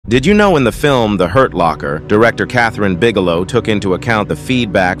Did you know in the film The Hurt Locker, director Kathryn Bigelow took into account the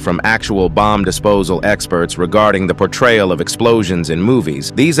feedback from actual bomb disposal experts regarding the portrayal of explosions in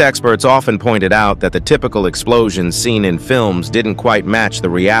movies? These experts often pointed out that the typical explosions seen in films didn't quite match the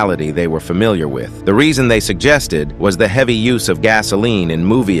reality they were familiar with. The reason they suggested was the heavy use of gasoline in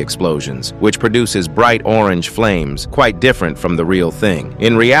movie explosions, which produces bright orange flames, quite different from the real thing.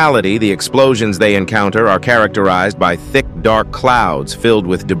 In reality, the explosions they encounter are characterized by thick, dark clouds filled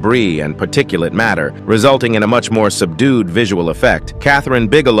with debris and particulate matter, resulting in a much more subdued visual effect. Kathryn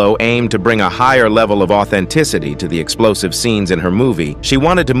Bigelow aimed to bring a higher level of authenticity to the explosive scenes in her movie. She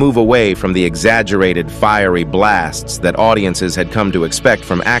wanted to move away from the exaggerated fiery blasts that audiences had come to expect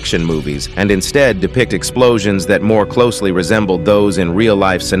from action movies, and instead depict explosions that more closely resembled those in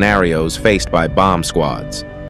real-life scenarios faced by bomb squads.